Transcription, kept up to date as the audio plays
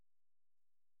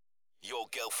your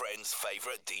girlfriend's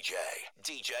favourite DJ,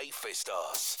 DJ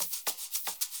Fistos.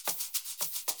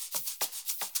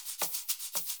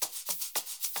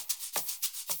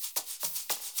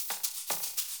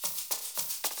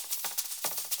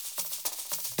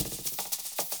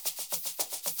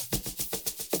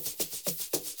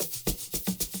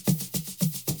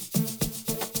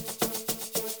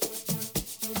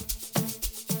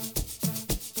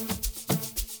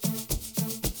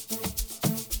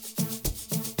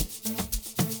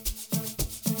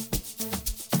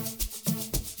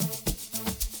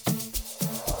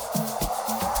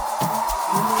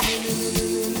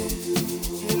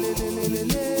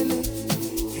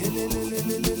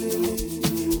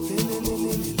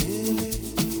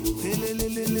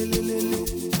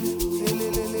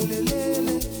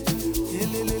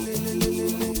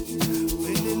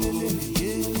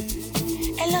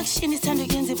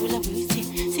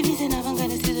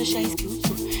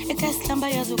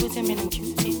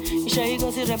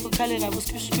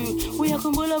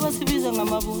 Uyakhumbula basibiza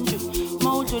ngamabunju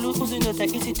mawudlula uzindoda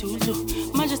isithudlu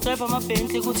manje drive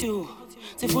amaBentley kuthi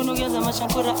sifuna ukuyenza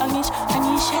amashankura angisho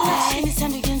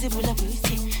isithanda ukuyenza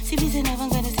ibulabulisi sibize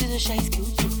nabangane sizoshaya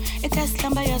isigubhu ekhaya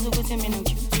sihlamba yazi ukuthi mina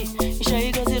ngicuti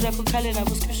ishayika zirap ukhale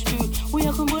nabo skushu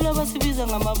uyakhumbula basibiza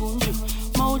ngamabunju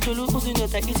mawudlula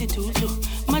uzindoda isithudlu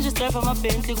manje drive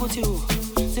amaBentley kuthi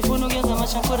sifuna ukuyenza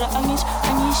amashankura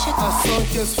angisho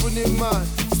asonke sifuna imali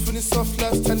sifuna soft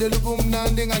life thandela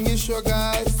ubumnandi ngangisho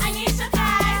guys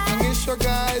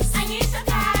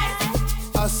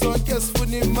asonke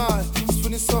sifuna imali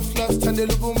sifuna soft life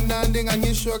thandela ubumnandi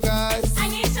ngangisho guys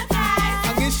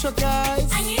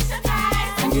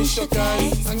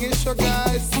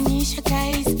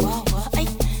wow wow ay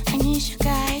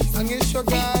angisho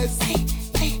guys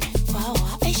ay wow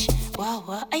wow ay wow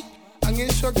wow ay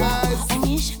angisho guys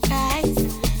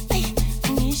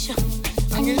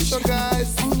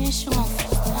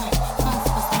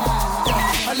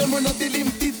Alemona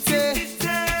delimpite,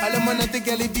 alemona de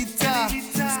galivita.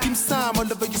 Skim sam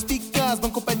all over your speakers,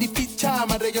 banko pa di feature,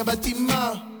 marega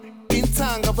batima.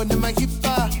 Bintanga bone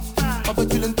mahipa,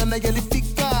 abajulenta na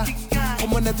galifika.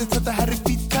 Omona te tata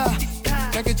haripita.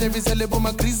 Kage Jerry's lebo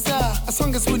magriza. As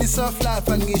long as we soft life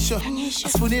angisho.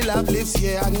 As we love lives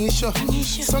yeah angisho.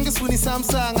 As long as we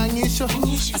Samsung angisho.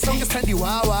 As long as Tandy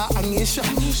Wawa angisho.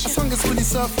 As long as we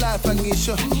soft life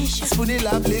angisho. As we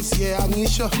love lives yeah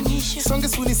angisho. As long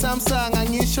as we Samsung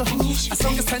angisho. As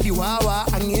long as Tandy Wawa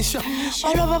angisho.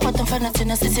 All over but mfana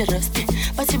tena sisi rusty.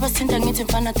 Bathi basinda ngithi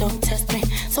mfana don't test me.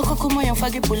 So kokumoya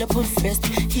mfaki bulletproof vest.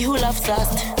 He who loves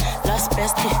last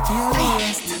best.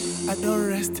 I don't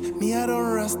rest, me I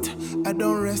don't rest, I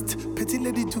don't rest. Petty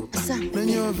lady too, no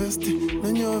Nyovest,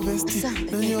 no Nyovest,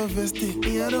 no Nyovest.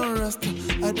 Me I don't rest,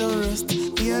 I don't rest,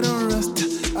 me I don't rest,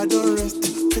 I don't rest.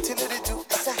 Petty lady too,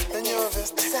 no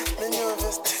Nyovest, no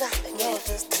Nyovest, no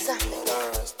Nyovest. Me I don't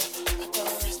rest, I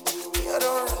don't rest, me I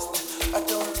don't rest, I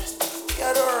don't rest, me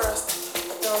I don't rest, I don't rest, I don't rest,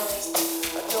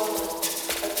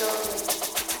 I don't rest.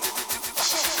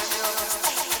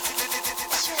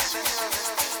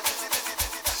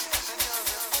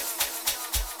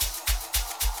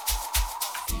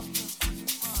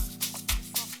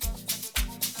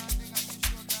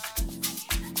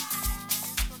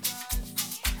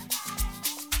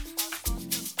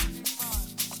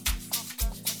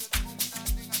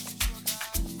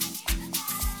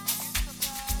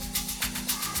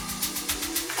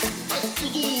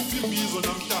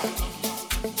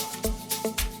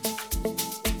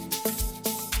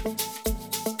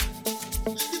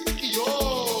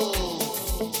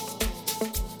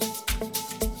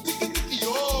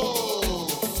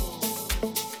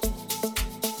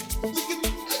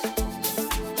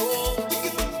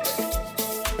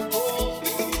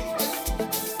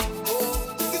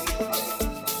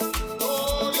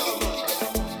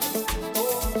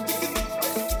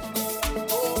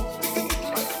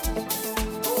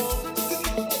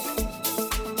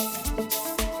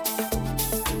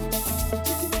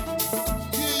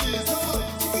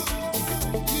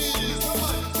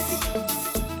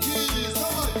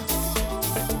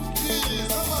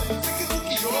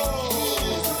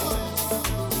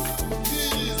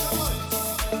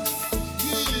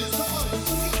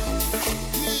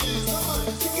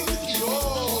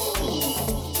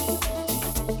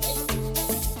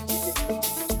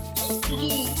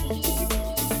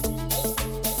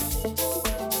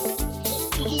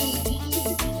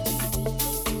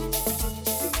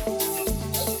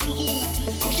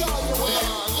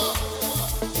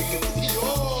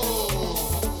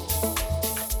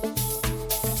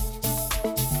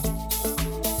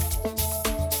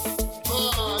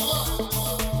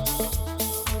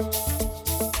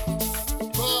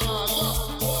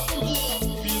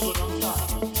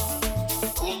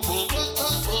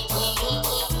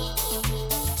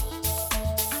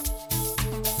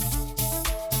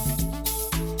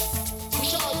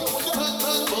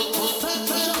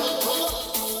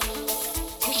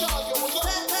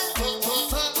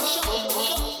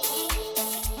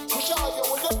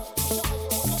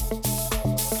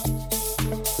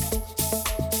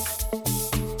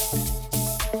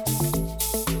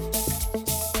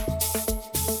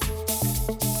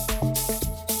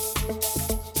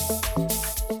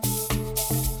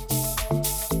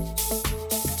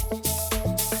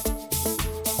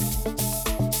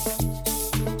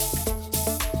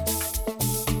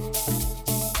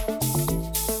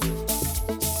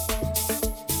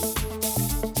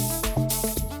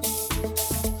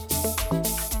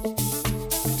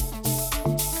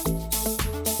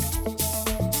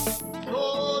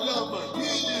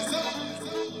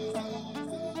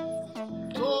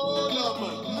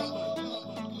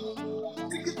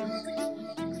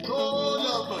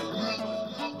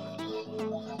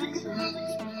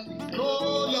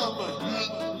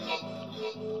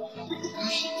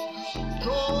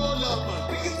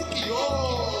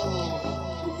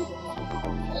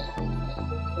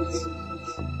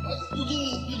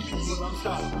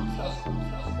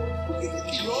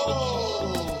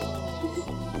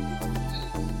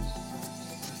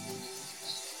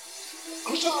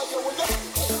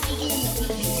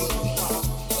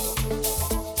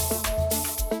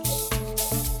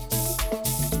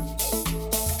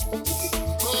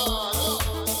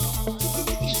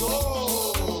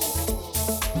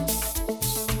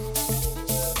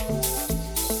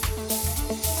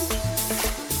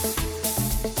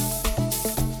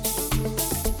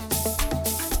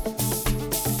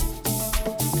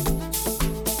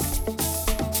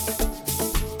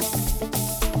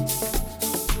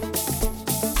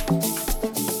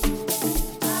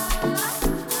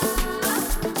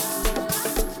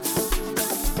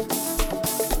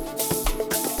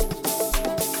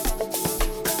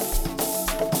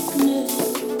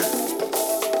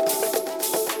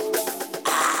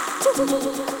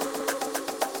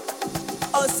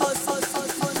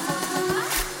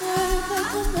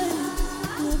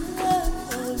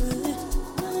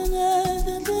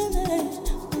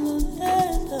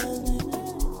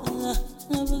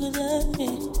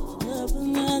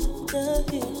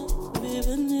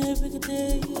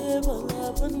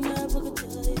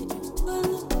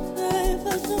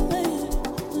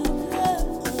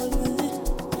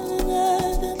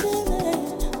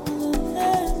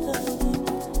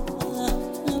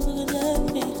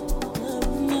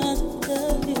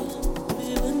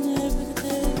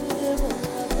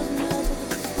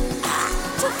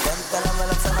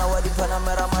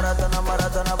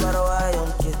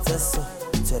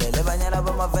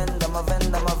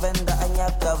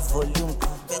 Volume,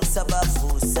 pensa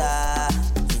bafusa,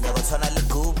 Kinya Botona le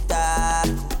Gupta,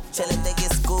 Chele tegi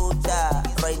scooter,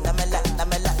 Roy namela,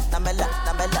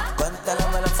 Quanta la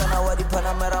mela sana wadi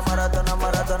Panamera Maradona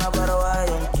Barawa,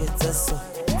 Yon Kitseso,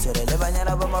 Chele le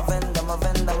Banyana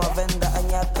Mavenda,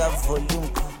 Anyaka volume,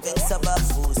 pensa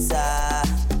bafusa,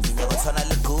 Kinya Botona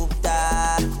le Gupta,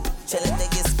 Chele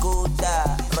tegi scooter,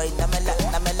 Roy namela.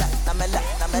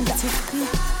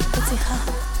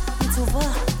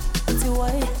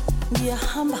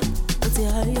 Ngiyahamba uthi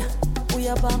haya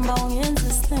uyabamba ungenza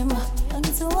islema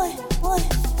angithi why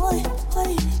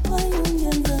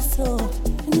ungenza so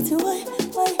angithi why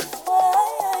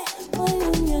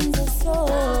ungenza so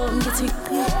ngithi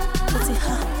uthi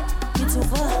ha ngithi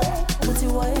uthi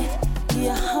why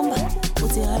ngiyahamba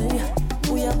uthi haya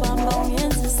uyabamba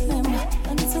ungenza islema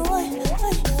angithi why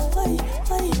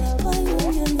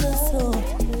ungenza so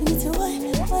angithi why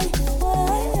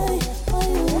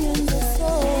ungenza so.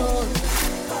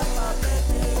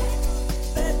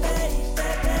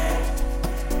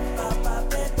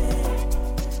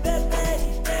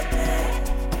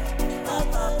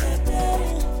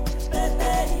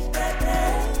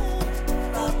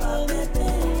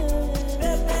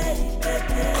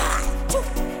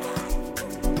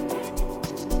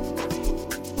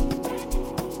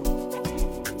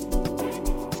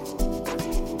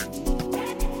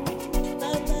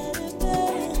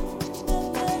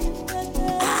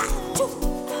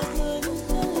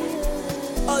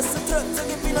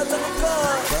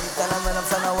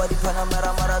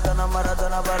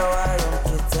 Maradona Barawa, Yon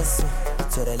Kitseso,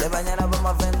 Chele le Banyana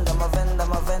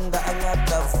Mavenda,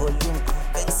 Anyaka volume,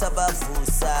 pensa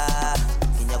bafusa,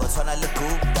 Kinya Botona le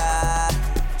Gupta,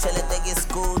 Chele tegi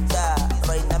scooter,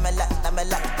 Roy namela,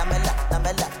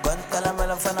 Quanta la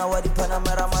mela fana wadi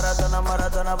Panamera Maradona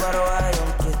Barawa,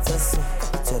 Yon Kitseso,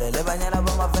 Chele le Banyana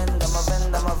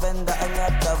Mavenda,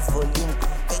 Anyaka volume,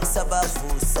 pensa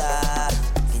bafusa,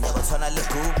 Kinya Botona le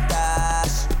Gupta,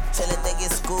 Chele tegi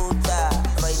scooter,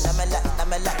 Roy namela.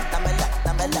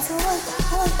 So why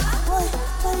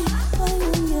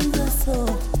ungenza so?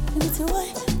 Ngithi why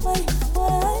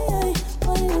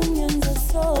ungenza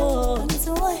so?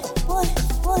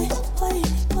 Ngithi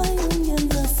why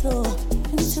ungenza so?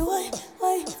 Ngithi why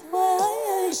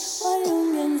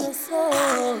ungenza so?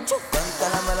 Quanta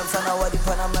la mela wadi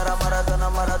Panamera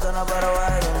Maradona Barawa,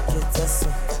 Yon Kitseso,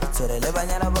 Chele le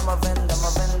Banyana Mavenda,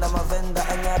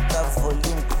 Anyaka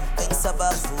volume, pensa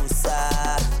bafusa,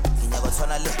 Kinya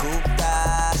Botona le Gupta,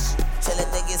 Chele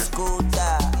tegi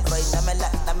scooter, Roy namela.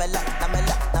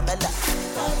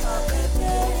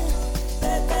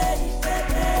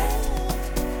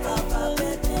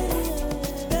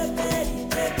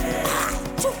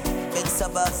 Pensa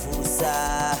bafusa,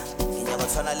 Kinya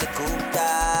Botona le Gupta,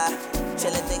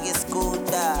 Chele tegi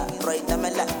scooter, Roy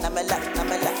namela.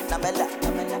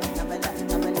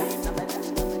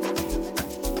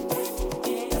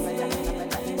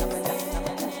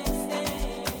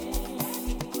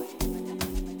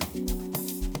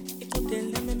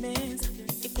 Tell me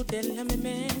Ikutela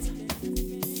memeza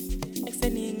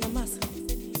Ekseni ngamasa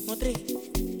Modri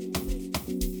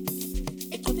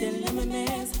Ikutela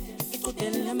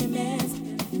memeza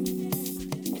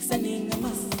Ekseni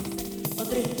ngamasa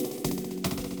Modri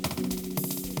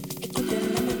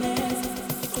Ikutela memeza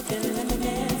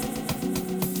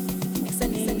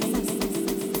Ekseni ngamasa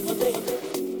Modri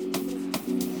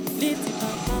Liti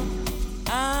papa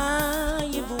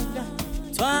Ayibuka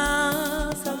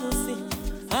Twasa musi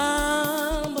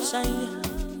Amboshanya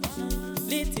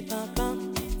Liti papa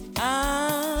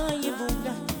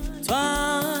Ayibuka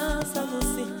Twasa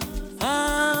musi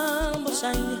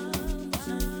Amboshanya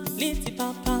Liti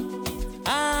papa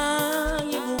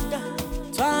Ayibuka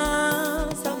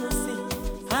Twasa musi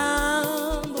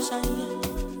Amboshanya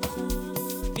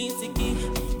TSIKI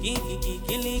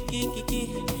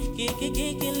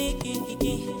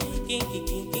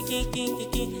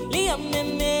Liam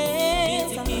meme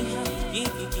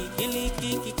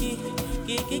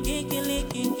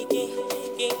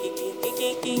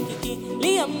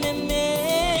Liam meme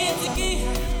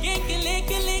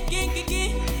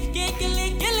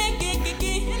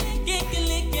Liam meme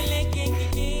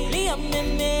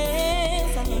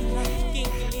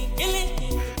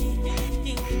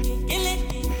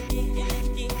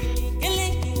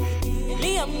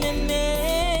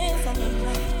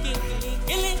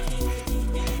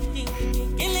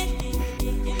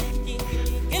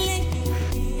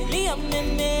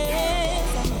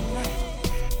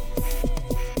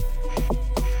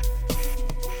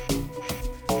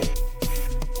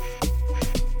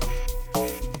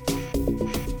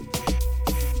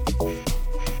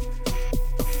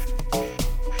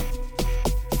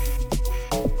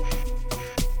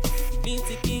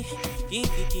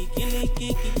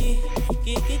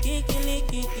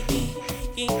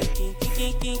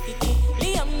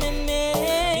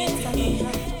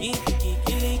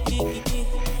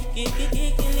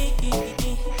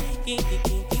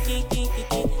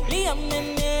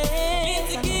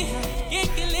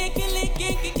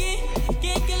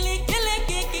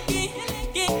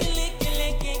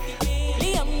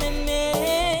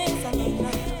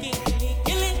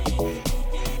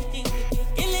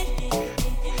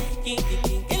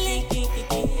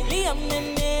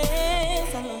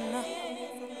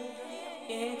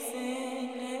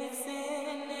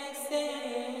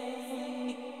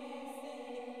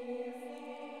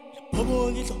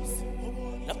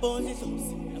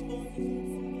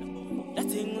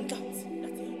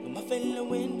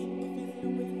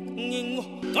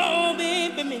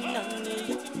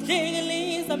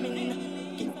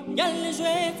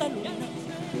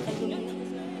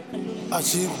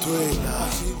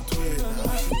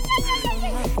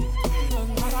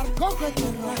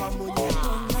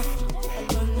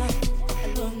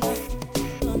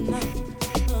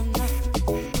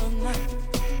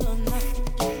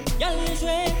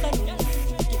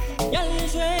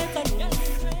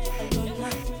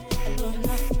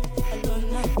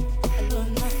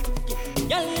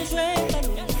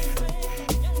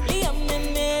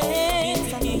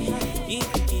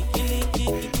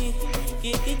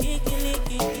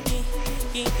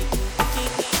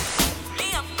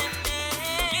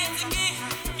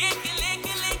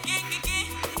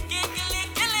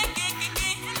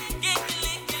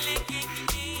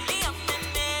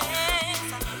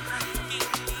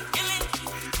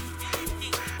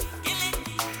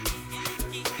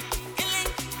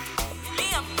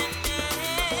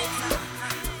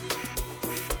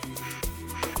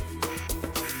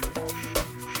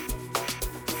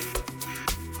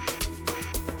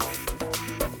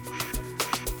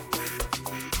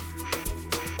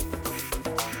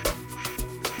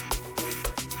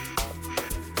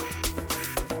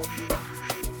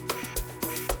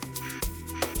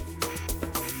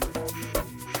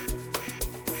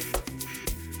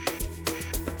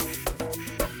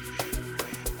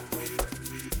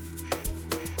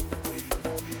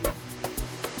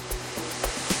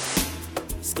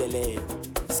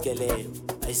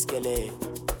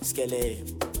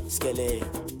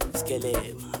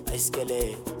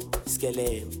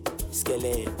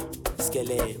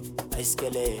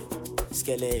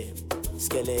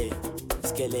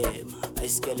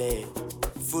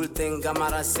Full thing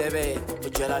gamara sebe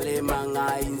ujala le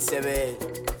manga insebe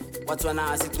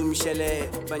Watswana asitumishele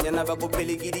banyana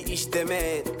bakopeligidi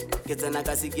ishteme Ketana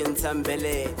kasi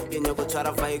gensambele Kenya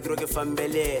kutwara Vigro ke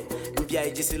fambele Mpia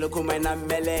ijisilo kumaina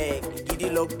mele Gidi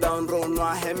lockdown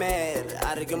ronwa hemer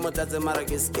Arike motaze mara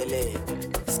ke skele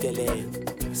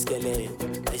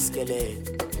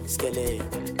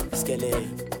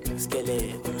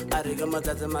Arike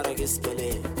motaze mara ke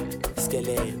skele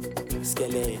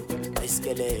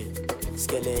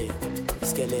skele,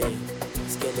 skele,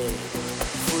 skele.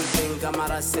 Full thing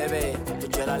kamara sebe,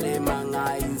 ujala le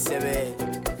manga insebe.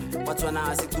 Watwana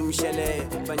asitumshele,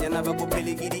 banyana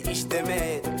bakupeli gidi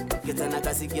ishteme. Getana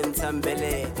kasi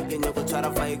gentambele, genya kutwara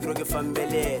Vigro ke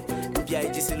fambele. Mpia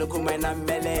ijisilo kumaina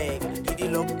mele, gidi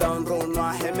lockdown round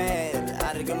wa hemer.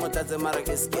 Arige motaze mara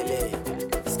ke skele,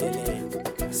 skele,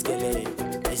 skele,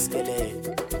 skele,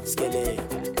 skele,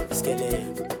 skele,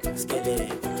 skele.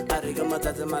 Arige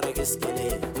motaze mara ke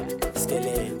skele,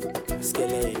 skele,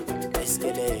 skele,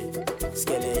 skele,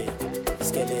 skele,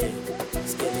 skele,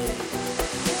 skele.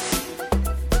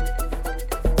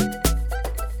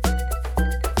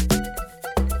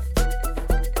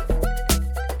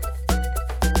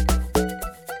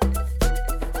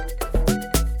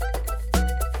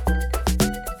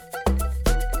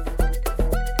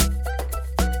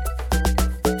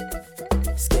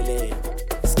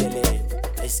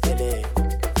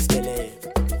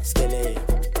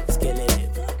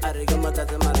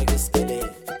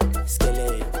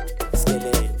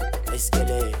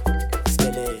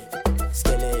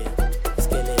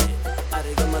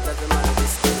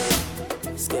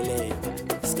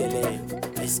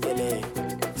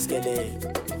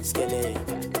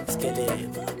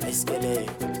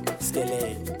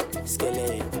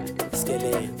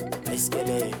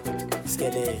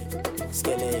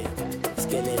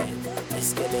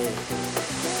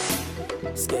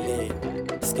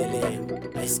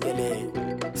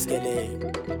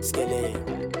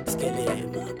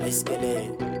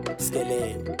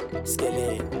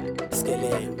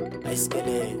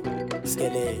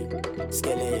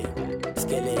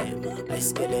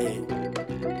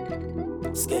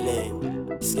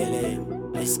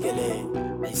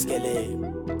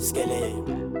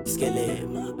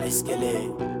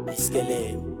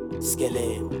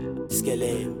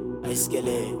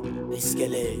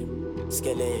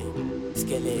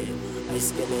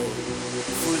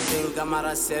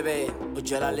 Kamara sebe,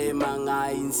 ujala le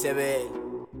manga insebe.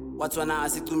 Watwana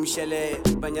asitumshele,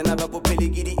 banyana bakupeli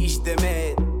gidi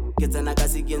ishteme. Getana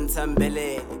kasi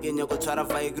gentambele, genya kutwara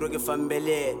Vigro ke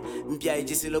fambele. Mpia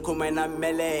ijisilo kumaina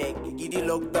mele, gidi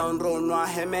lockdown round wa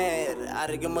hemer.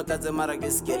 Arige motaze mara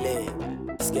ke skele,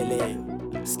 skele,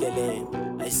 skele,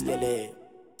 skele,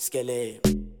 skele,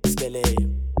 skele,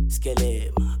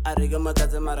 skele. Arige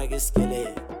motaze mara ke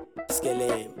skele,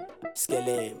 skele,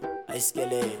 skele,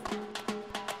 skele.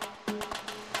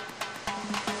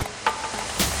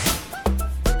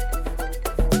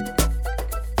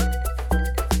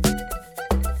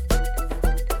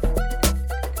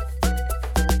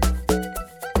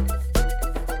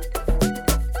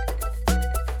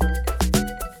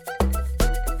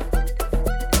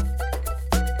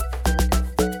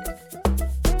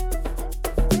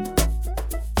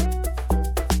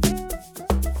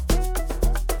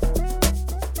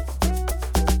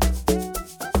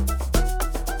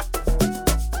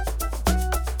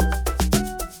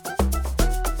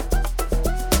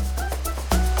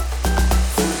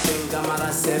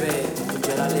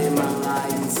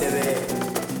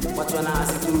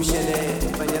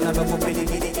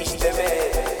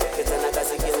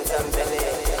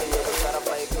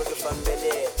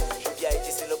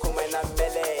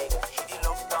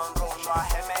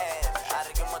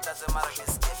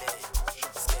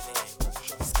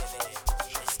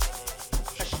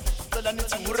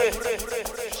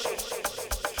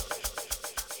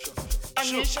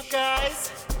 Anisha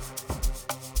guys,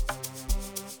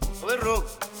 we're wrong.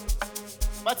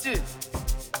 Mati.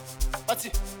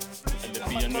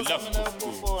 Amapiano la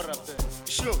popora pe.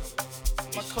 Sho.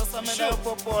 Makhosa mena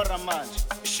popora manje.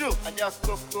 Sho, aliya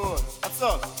kokora.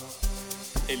 Atso.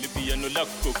 Amapiano la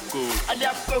coco.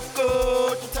 Aliya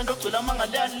kokora, tuthanda ucula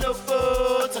mangaliya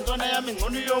loko. Thandona yami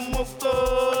ngcono yomoko.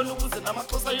 Lukuze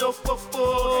namakhosa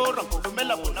yopopora.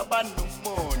 Ngikhulumela bona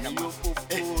abanomona.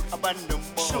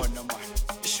 Abanomona man.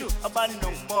 Sho,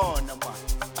 abanomona man.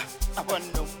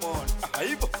 Abanomona.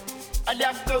 Hayibo.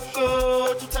 Aliya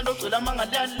koko, tuthanda ucula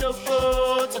mangaliya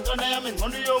loko. Thandona yami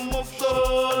ngcono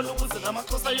yomoko. Lukuze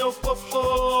namakhosa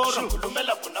yopopora.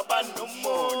 Ngikhulumela bona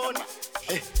abanomona.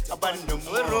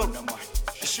 Abanomona man.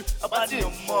 Sho,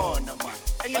 abanomona man.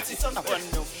 Engathi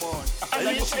abanomona.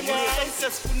 Angisho guys,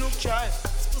 sesifuna ukujaya.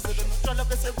 Sifuzele notshwala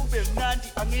bese kube mnandi.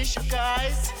 Angisho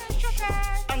guys.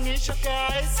 Angisho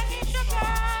guys.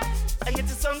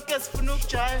 Angithi sonke sifuna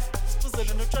ukujaya.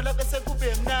 Sifuzele notshwala bese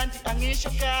kube mnandi. Angisho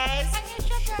guys.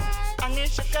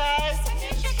 Angisho guys.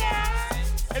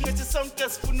 Angithi sonke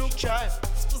sifuna ukujaya.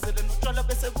 Sifuzele notshwala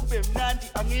bese kube mnandi.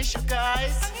 Angisho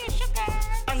guys.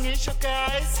 Angisho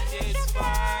guys. It's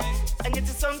fine.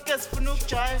 Angithi sonke sifuna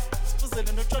ukujaya.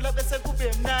 Sifuzele notshwala bese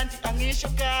kube mnandi. Angisho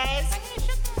guys.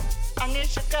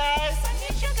 angisho guys,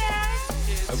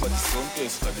 Abathi sonke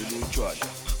sikhalela utshwala.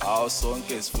 Awu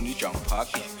sonke sifuna ijump park.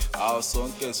 Awu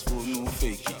sonke sifuna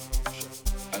ufake.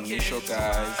 Angisho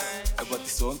guys. Abathi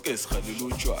sonke sikhalela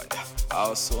utshwala.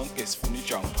 Awu sonke sifuna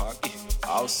ijump park.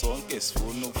 Awu sonke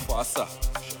sifuna ufasa.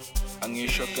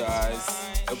 Angisho guys.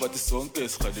 Abathi sonke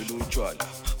sikhalela utshwala.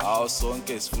 Awu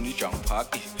sonke sifuna ijump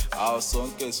park. Awu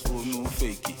sonke sifuna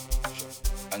ufake.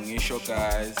 Angisho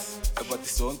guys. Abathi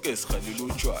sonke sikhalela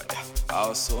utshwala.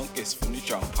 Awu sonke sifuna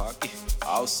ijump park.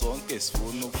 Awu sonke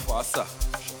sifuna ufasa.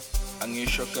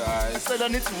 Angisho guys. sela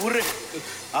nithi ure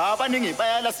abaningi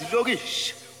bayala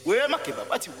silokishi wemageba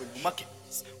bathi wena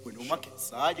umakhensa wena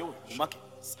umakhensa hayi wena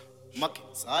umakhensa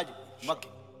umakhensa hayi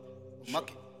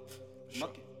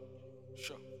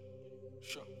umakhensa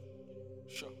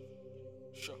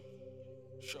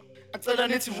acela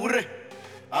nithi ure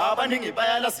abaningi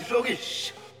bayala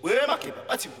silokishi wemageba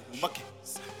bathi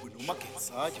wena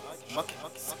umakhensa hayi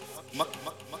umakhensa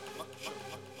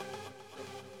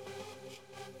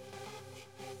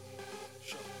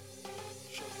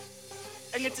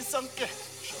engithi sonke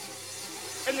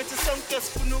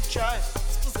sifuna ukujaya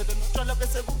sifuzele notshwala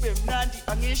bese kube mnandi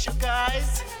angisho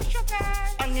guys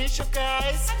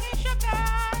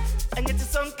engithi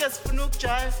sonke sifuna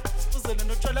ukujaya sifuzele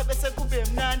notshwala bese kube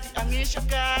mnandi angisho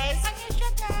guys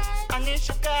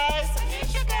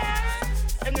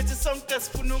engithi sonke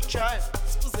sifuna ukujaya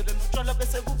sifuzele notshwala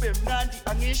bese kube mnandi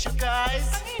angisho guys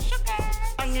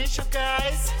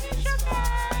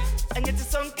engithi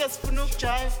sonke sifuna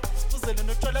ukujaya sifuzele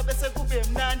notshwala bese kube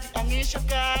mnandi angisho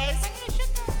guys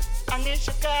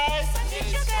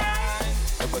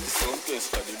Abathi sonke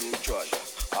sikhalela utshwala.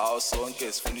 Awu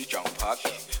sonke sifuna ijump park.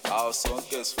 Awu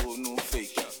sonke sifuna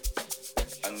ufake.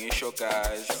 Angisho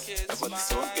guys.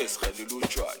 Abathi sonke sikhalela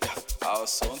utshwala. Awu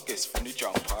sonke sifuna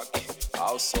ijump park.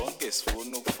 Awu sonke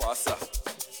sifuna ufasa.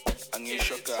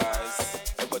 Angisho guys.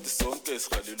 Abathi sonke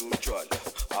sikhalela utshwala.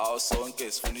 Awu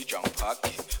sonke sifuna ijump park.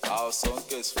 Awu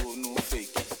sonke sifuna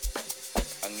ufake.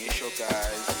 Angisho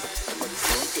guys. Abathi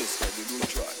sonke sikhalela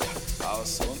utshwala. Awu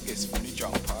sonke sifuna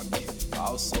ijump park.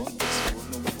 Awu sonke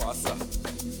sifuna ufasa.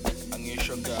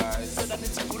 Angisho guys. sela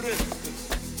nithi ure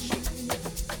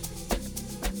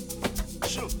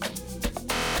sho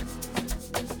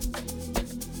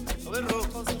awero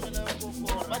kosamela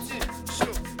ukopora bathi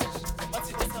sho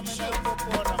bathi kosamela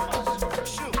ukopora manje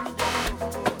sho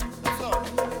so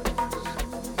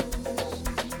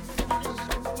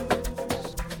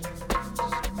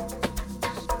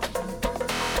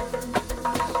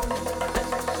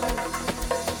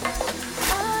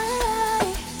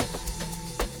I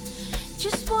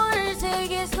just wanna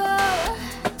take it slow.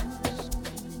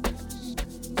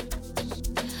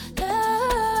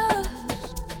 Love,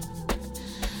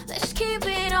 let's keep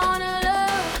it on a low.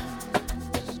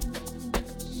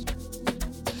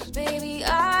 Baby, I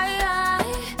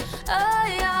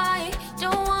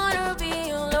don't wanna be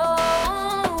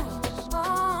alone.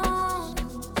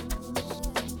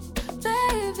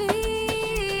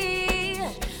 Baby,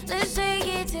 let's take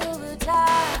it to the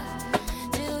top.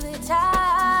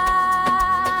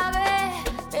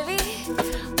 Baby,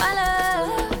 my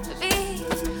love, baby,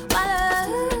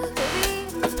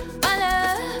 my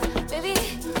love, baby,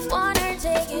 wanna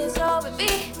take it slow,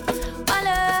 baby, my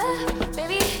love,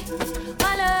 baby,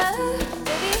 my love,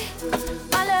 baby.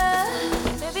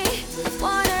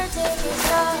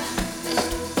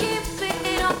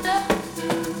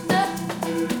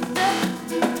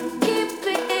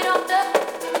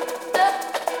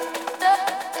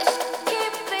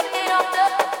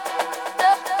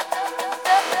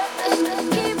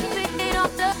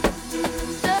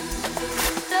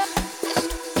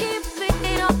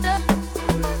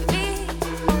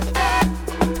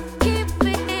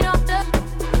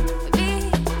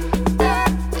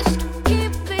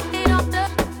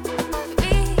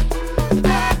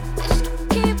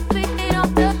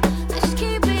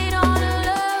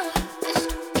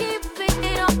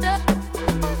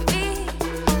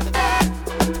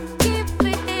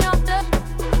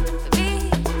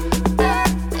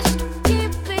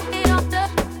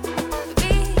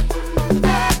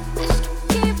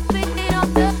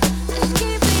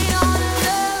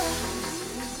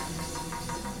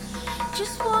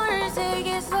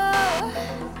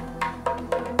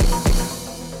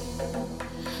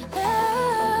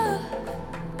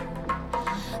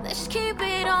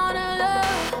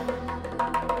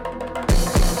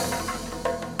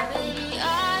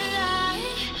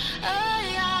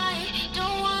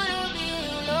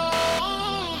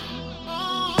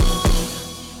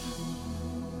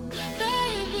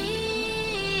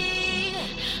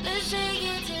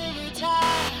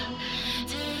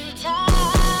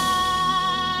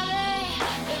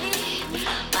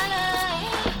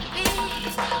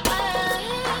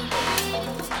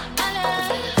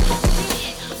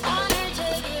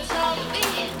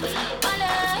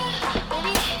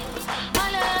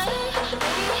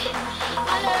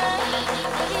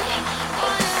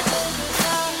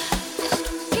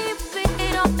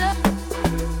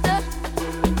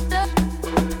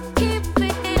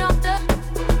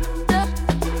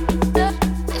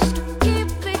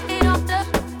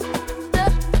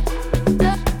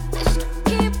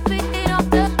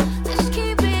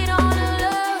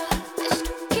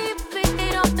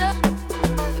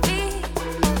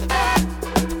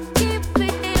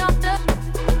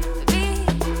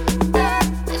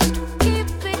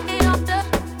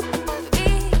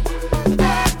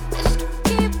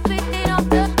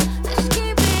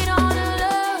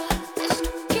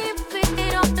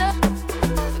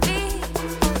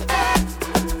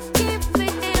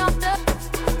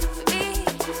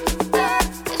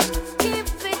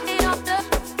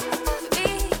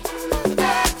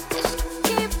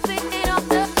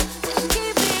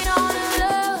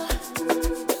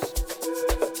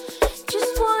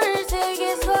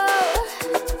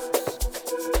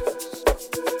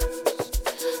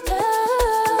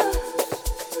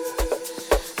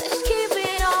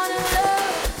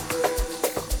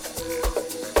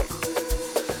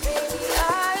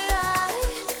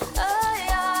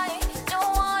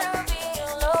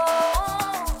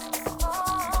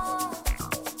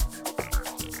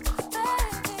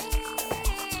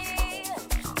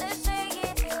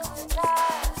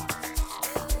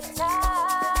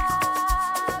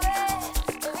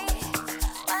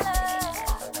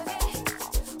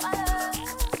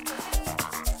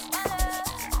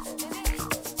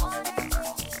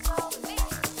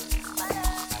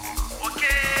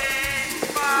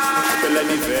 Kupela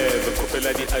di veve,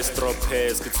 kupela di ice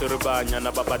droppers. Kitore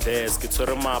banyana baba desk,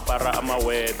 kitore mapara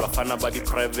amawed. Bafana ba di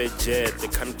private jet, they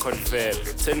can't confirm.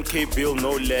 10k bill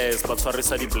no less, but sorry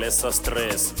sa di bless us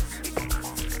stress.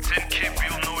 10k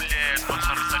bill no less, but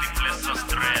sorry sa di bless us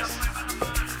stress.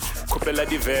 Kupela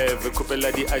di veve,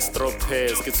 kupela di ice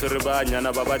droppers. Kitore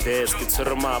banyana baba desk,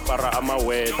 kitore mapara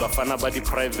amawed. Bafana ba di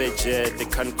private jet, they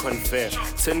can't confirm.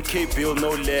 10k bill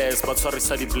no less, but sorry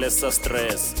sa di bless us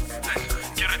stress.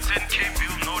 10k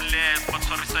bill no less, but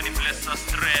sorry sa di bless us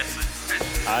stress.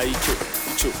 Ai chu,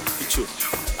 chu, chu.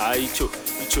 Ai chu,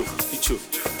 chu, chu.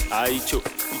 Ai chu,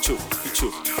 chu,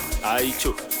 chu. Ai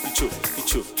chu, chu,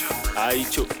 chu. Ai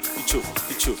chu, chu,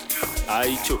 chu.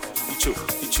 Ai chu, chu,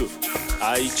 chu.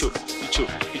 Ai chu, chu,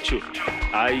 chu.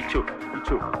 Ai chu,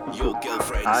 chu. Your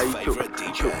girlfriend's favorite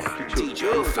DJ, DJ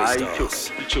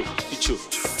Fistos. Ai chu, chu.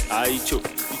 Ai chu,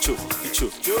 chu,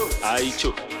 chu. Ai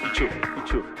chu, chu,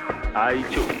 chu. Ai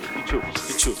chu,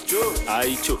 chu, chu.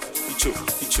 Ai chu, chu,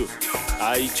 chu.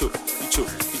 Ai chu, chu,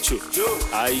 chu.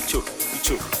 Ai chu,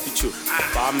 chu, chu.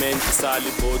 Bamen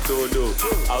sali botolo,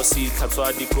 au si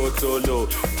katswa di kotolo.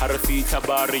 Harfi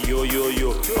tabari yo yo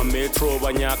yo. Metro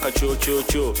banyaka cho cho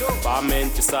cho. Bamen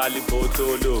sali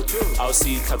botolo, au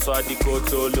si katswa di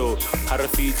kotolo.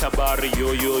 Harfi tabari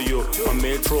yo yo yo.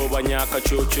 Metro banyaka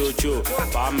cho cho cho.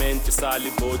 Bamen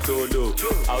sali botolo,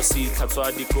 au si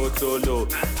katswa di kotolo.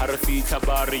 Harfi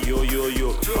tabari yo yo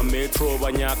yo. Metro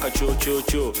banyaka cho cho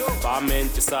cho. Bamen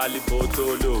sali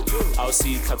botolo, au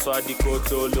si katswa di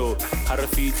kotolo.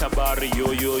 Harfi tabari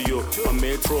yo yo yo.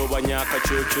 Metro banyaka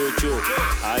cho cho cho.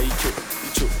 Ai chu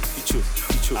chu chu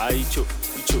chu. Ai chu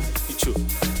chu chu.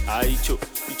 Ai chu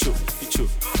chu chu.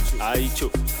 Ai chu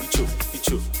chu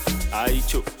chu. Ai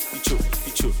chu chu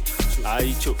chu.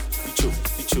 Ai chu chu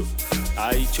chu.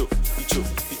 Ai chu chu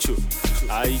chu.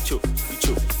 Ai chu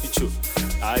chu chu.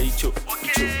 Ai chu chu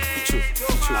chu.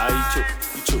 Ai chu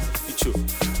chu chu.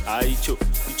 Ai chu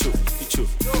chu chu.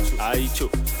 Ai chu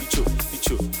chu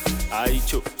chu. Ai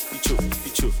chu chu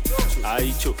chu.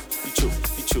 Ai chu chu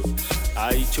chu.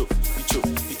 Ai chu chu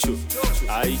chu.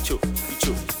 Ai chu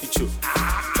chu chu.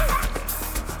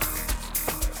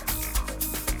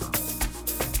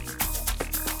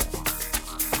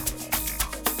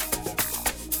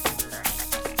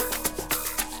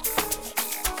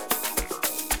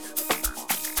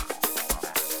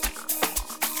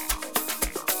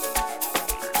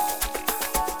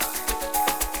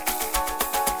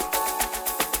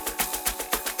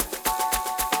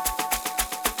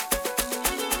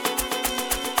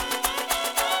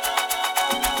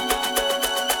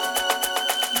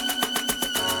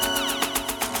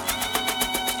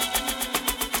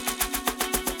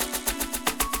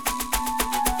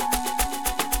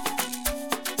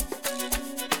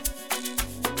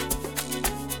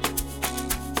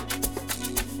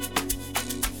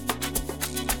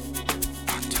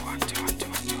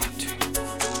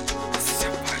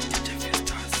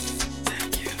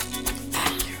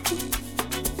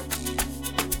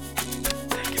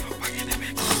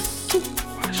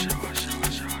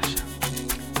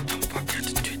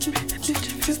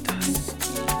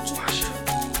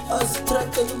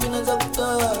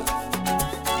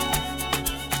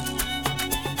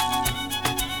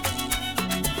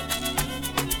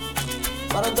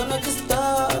 Maradona que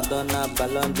está, Maradona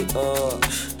balão de ouro,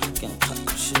 quem tá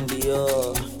curtindo de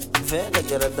ouro, velha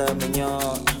guerra da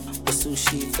mignon, o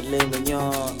sushi filé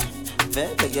mignon,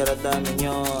 velha guerra da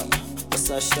mignon, o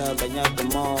Sasha banhaga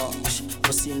mos,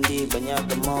 o Cindy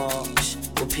banhaga mos,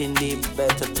 o Pindi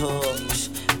beta tosh,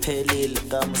 peli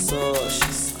ligamos sos,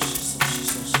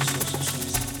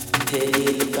 peli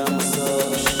ligamos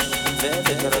sos,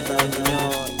 velha guerra da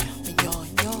mignon.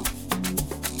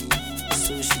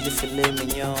 De filet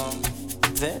mignon,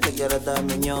 velha guerra da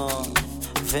mignon,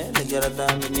 velha guerra da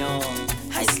mignon.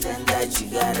 Iceland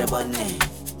chigare bonne,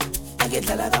 age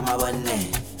talaga ma bonne,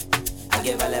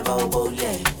 age vale va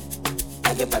obole,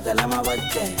 age patala ma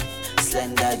botte.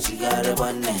 Iceland chigare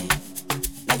bonne,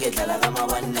 age talaga ma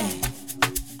bonne,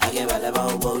 age vale va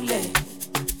obole,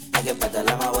 age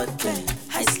patala ma botte.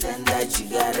 Iceland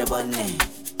chigare bonne,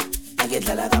 age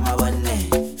talaga ma bonne,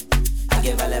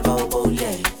 age vale va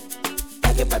obole.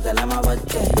 Nage patala ma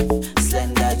botte,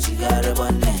 slender chigare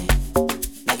bonne.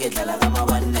 Nage talaga ma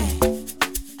bonne,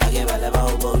 nage vale ba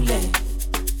obole.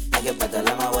 Nage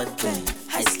patala ma botte,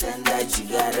 high slender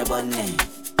chigare bonne.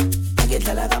 Nage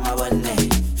talaga ma bonne,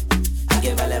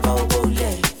 nage vale ba obole.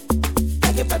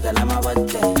 Nage patala ma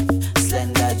botte,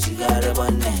 slender chigare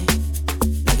bonne.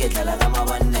 Nage talaga ma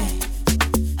bonne,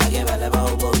 nage vale ba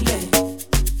obole.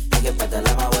 Nage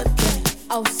patala ma botte.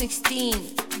 Au 16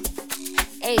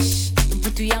 ish.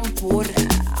 Butu yang pura,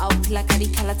 au phela ka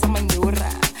dikhala tsa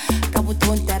manyora ka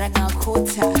botontara ga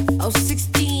khotha au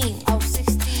 16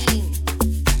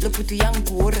 le putu yang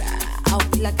bora au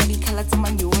phela ka dikhala tsa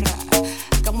manyora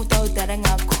ka motontara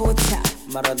ga khotha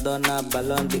Maradona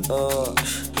Ballon d'Or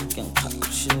Ken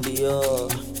Christian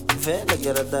Dior Vele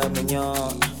gerada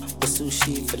mignon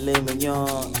Sushi filet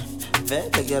mignon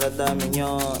Vele gerada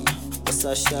mignon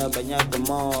Sasha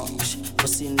banyagamosh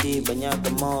Cindy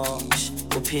banyagamosh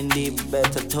Upindi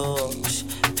beta tosh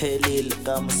Peli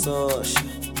lekamasosh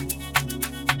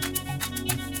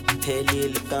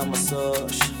Peli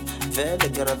lekamasosh Vele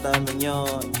gerada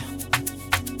mignon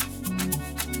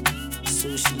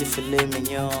Sushi filet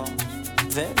mignon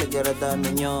Vele gerada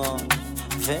mignon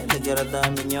Vele gerada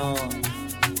mignon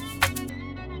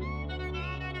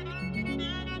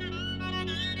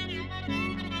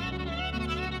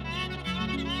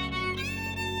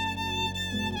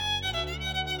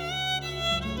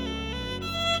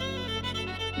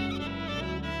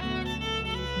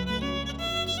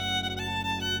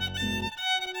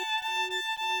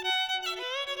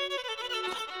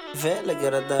Vele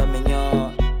gerada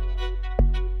mignon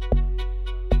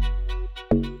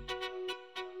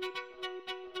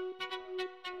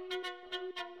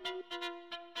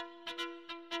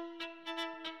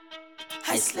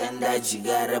Iceland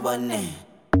jigare bonne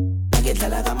Ake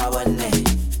tala kama bonne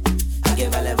Ake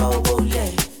vale va ubole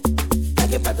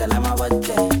Ake patala ma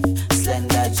botte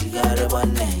Slenda jigare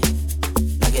bonne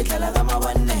Ake tala kama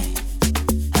bonne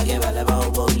Ake vale va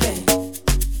ubole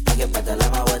Ake patala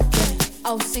ma botte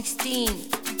au 16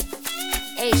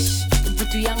 Eish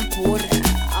butu yang bora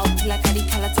au phela ka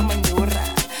dikhala tsa manyora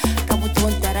ka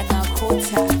botontara ga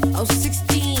khotha au 16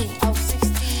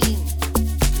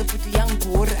 le putu yang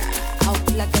bora au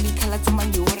phela ka dikhala tsa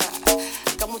manyora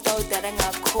ka motontara ga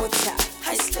khotha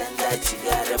Iceland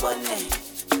jigare bonne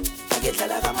Ake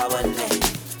tala kama bonne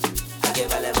Ake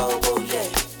vale va ubole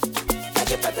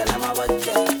Ake patala ma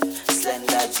botte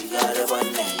Slenda jigare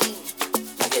bonne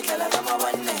Ake tala kama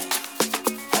bonne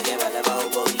Ake vale va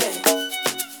ubole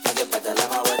Ake patala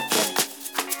ma botte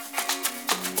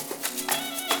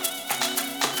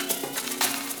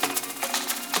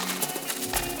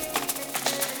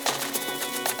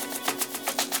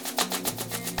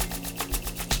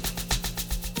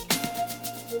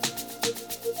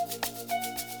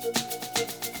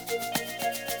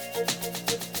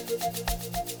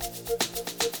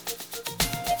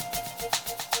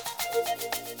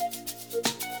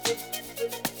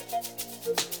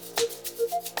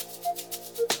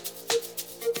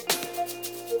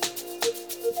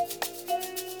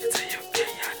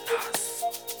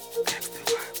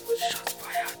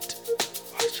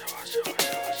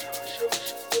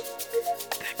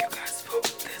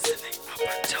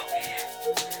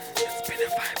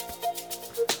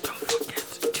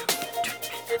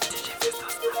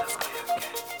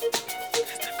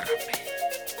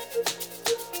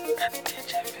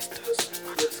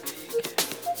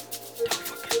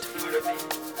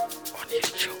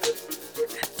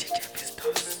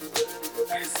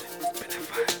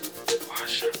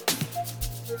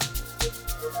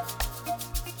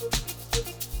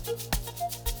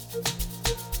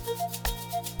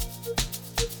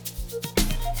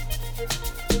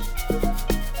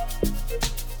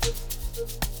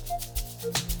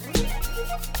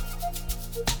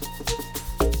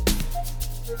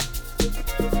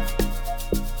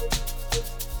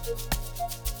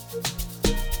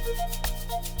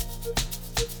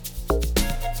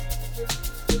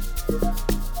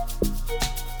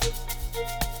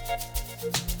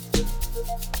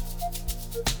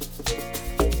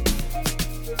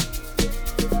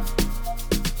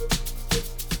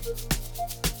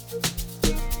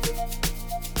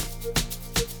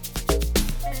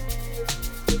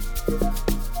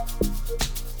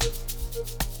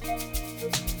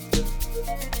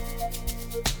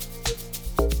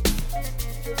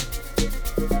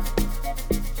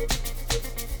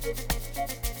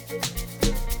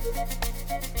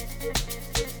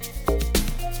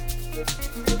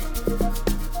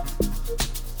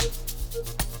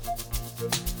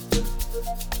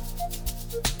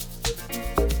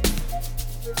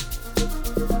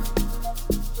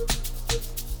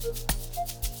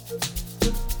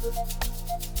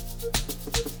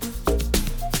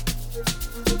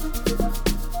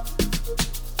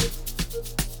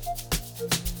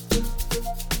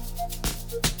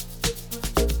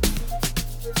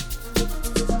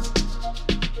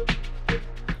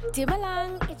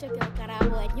Dimalang, it's your girl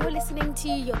Karawa, and you're listening to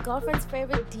your girlfriend's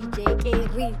favorite DJ,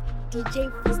 K-Ri,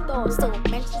 DJ Fisto, so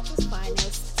Manchester's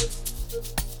finest.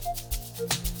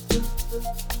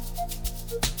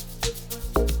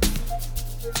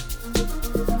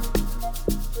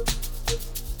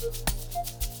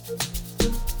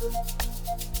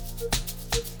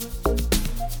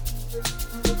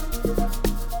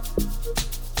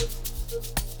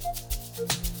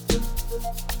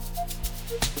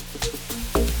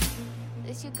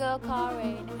 girl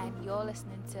Karen, and you're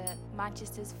listening to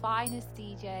Manchester's finest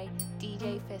DJ,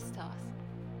 DJ Fistos.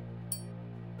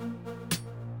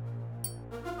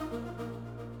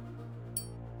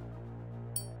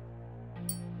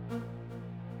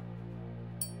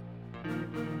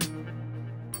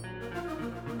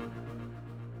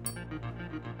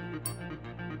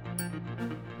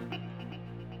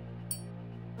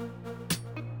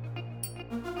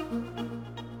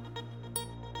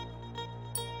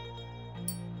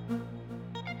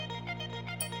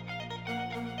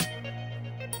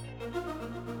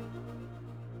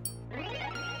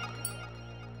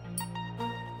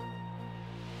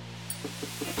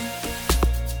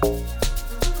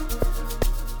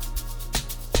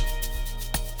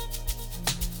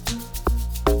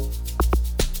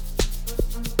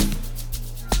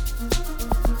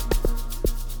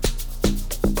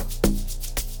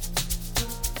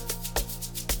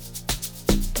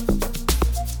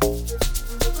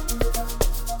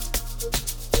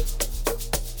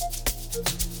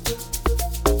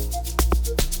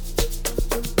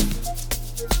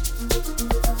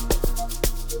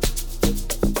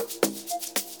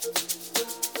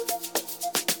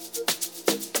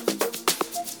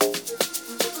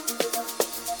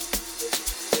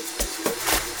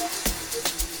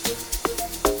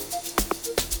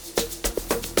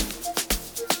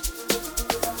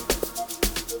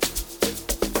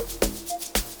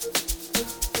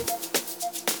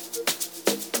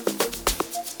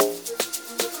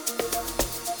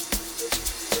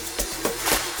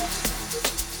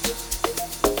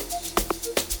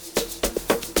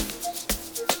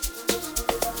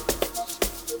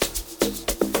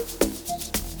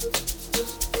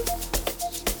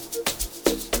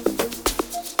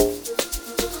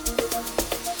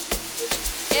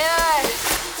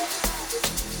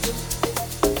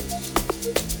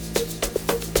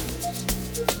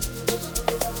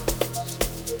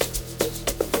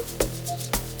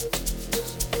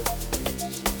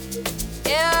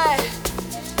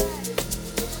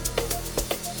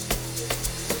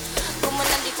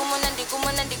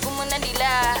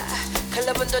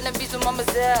 Kalabandona bisu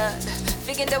mamazada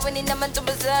Figenda weni na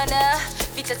mantubazana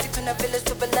Vita sikuna vila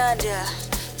subalanda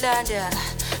Landa,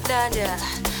 landa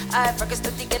Africa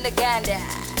study ganda ganda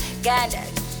Ganda,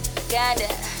 ganda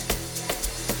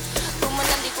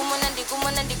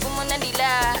Kumunandi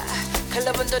la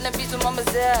Kalabandona bisu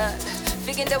mamazada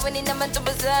Figenda weni na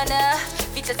mantubazana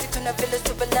Vita sikuna vila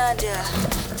subalanda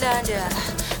Landa,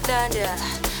 landa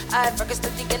Africa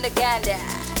study ganda ganda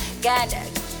Ganda,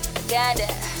 ganda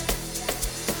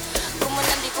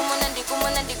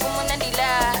Kumunandi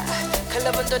la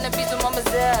Kalabandona bisu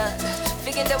mamazada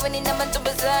Figenda weni na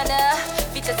mantubazana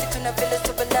Vita sikuna vila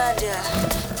subalanda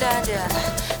Landa,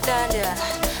 landa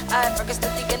Africa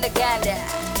study ganda ganda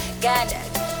Ganda,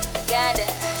 ganda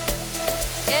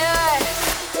Yeah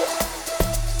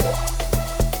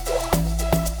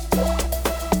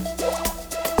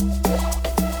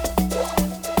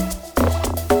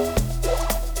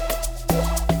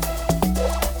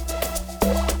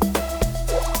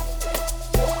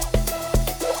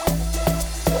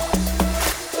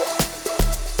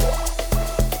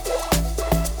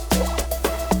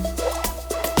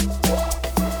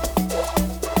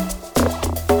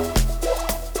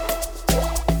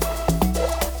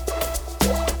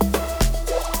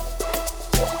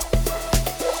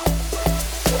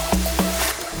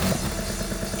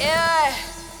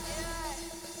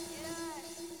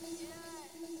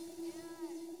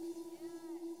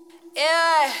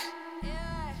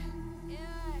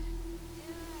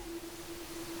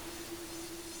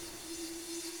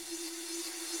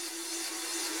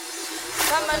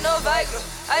Vigro,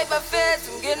 I buffet,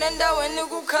 Ginenda when you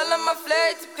go call my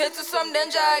flight, pay to some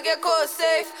danger, I get caught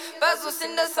safe. Bazo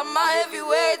Cinda some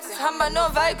heavyweights, Hammer no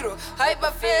Vigro, I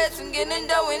buffet,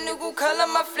 Ginenda when you go call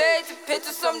my flight, pay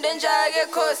to some danger, I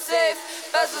get caught safe.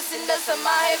 Bazo Cinda some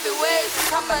heavyweights,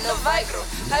 Hammer no Vigro,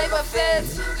 I buffet,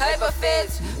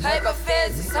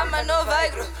 Hammer no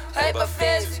Vigro, I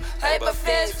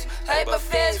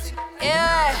buffet,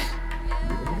 yeah.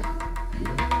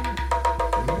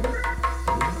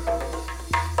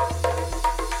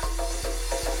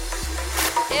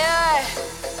 Yeah.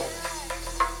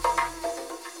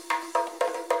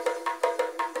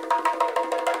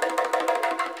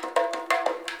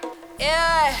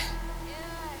 Yeah.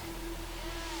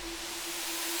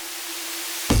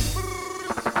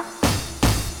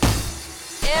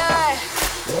 Yeah.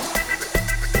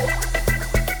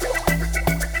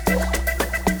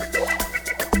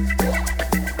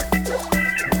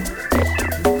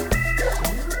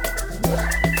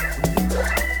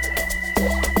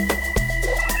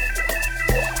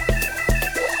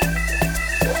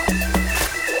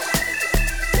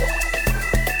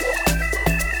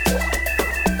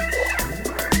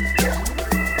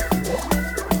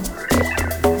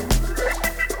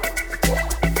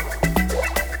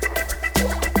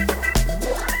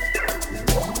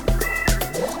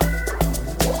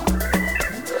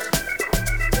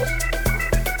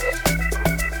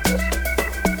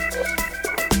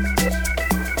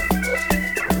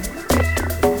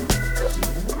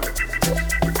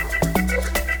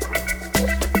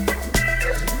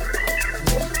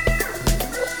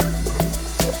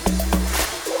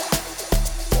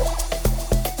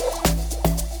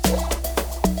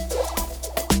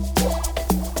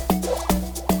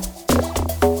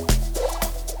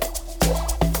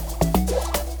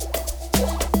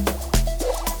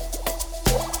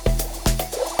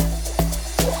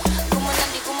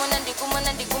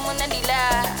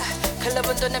 kumunandila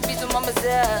kalabantwana bizo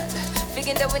mamazala fika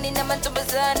endaweni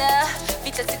namantombazana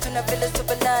vita sikhona vele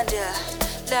sobalanda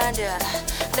landa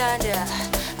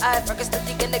I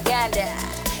pakastati ganda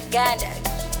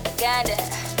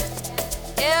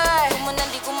yeah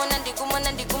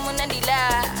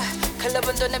kumunandila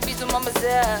kalabantwana bizo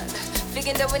mamazala fika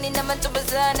endaweni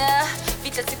namantombazana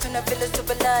vita sikhona vele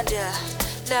sobalanda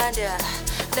landa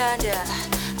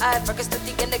I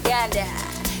pakastati ganda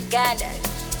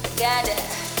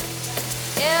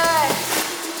yeah